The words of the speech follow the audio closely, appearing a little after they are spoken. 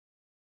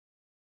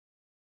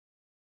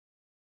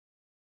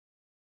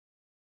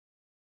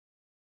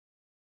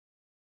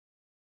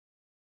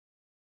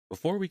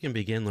Before we can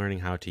begin learning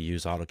how to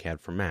use AutoCAD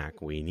for Mac,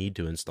 we need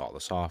to install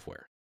the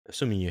software,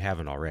 assuming you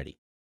haven't already.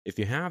 If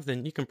you have,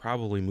 then you can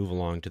probably move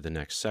along to the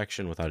next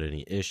section without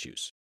any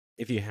issues.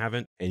 If you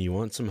haven't and you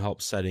want some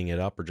help setting it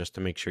up or just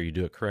to make sure you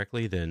do it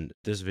correctly, then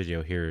this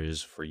video here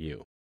is for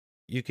you.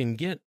 You can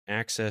get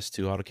access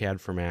to AutoCAD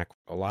for Mac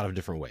a lot of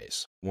different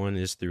ways. One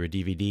is through a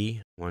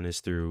DVD, one is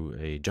through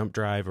a jump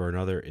drive, or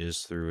another is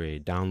through a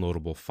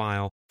downloadable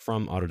file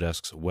from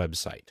Autodesk's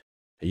website.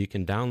 You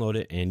can download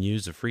it and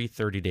use a free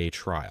 30-day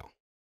trial.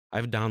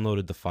 I've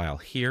downloaded the file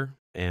here,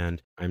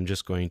 and I'm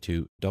just going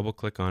to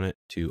double-click on it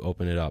to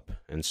open it up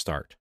and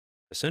start.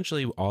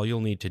 Essentially, all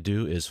you'll need to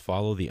do is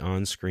follow the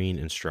on-screen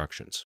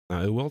instructions.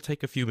 Now, it will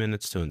take a few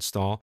minutes to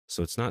install,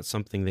 so it's not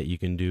something that you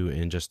can do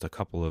in just a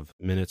couple of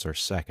minutes or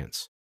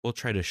seconds. We'll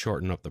try to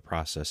shorten up the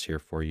process here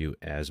for you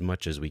as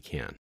much as we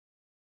can.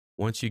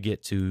 Once you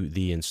get to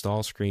the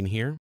install screen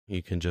here,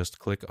 you can just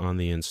click on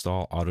the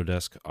Install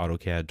Autodesk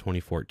AutoCAD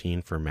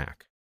 2014 for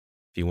Mac.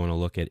 If you want to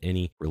look at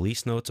any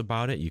release notes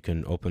about it, you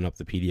can open up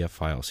the PDF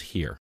files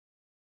here.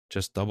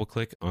 Just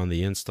double-click on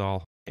the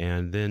install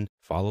and then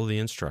follow the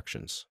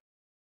instructions.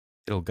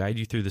 It'll guide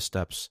you through the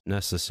steps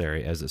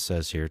necessary, as it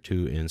says here,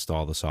 to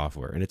install the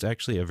software. And it's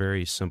actually a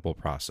very simple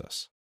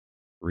process.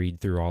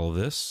 Read through all of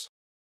this.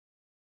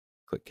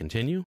 Click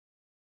Continue.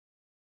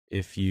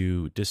 If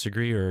you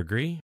disagree or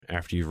agree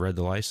after you've read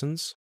the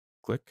license,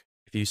 click.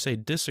 If you say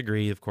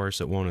disagree, of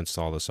course, it won't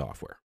install the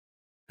software.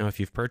 Now, if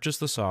you've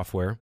purchased the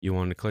software, you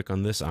want to click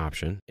on this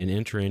option and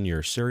enter in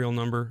your serial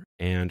number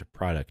and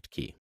product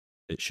key.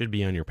 It should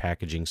be on your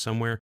packaging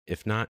somewhere.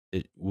 If not,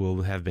 it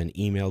will have been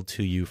emailed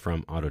to you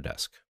from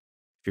Autodesk.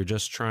 If you're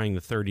just trying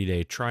the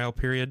 30-day trial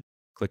period,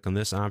 click on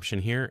this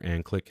option here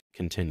and click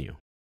Continue.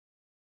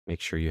 Make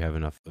sure you have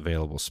enough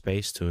available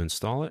space to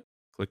install it.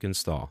 Click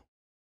Install.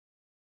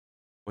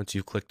 Once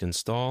you've clicked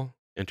Install,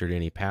 entered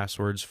any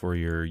passwords for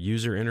your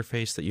user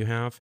interface that you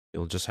have,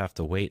 you'll just have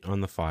to wait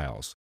on the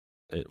files.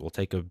 It will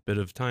take a bit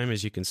of time,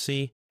 as you can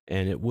see,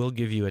 and it will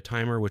give you a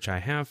timer, which I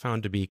have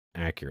found to be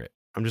accurate.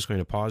 I'm just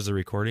going to pause the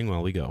recording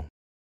while we go.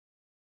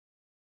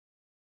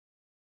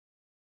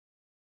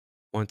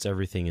 Once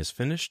everything is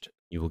finished,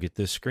 you will get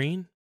this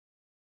screen.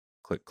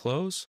 Click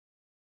Close,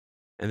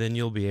 and then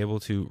you'll be able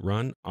to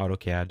run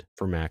AutoCAD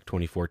for Mac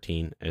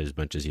 2014 as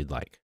much as you'd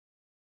like.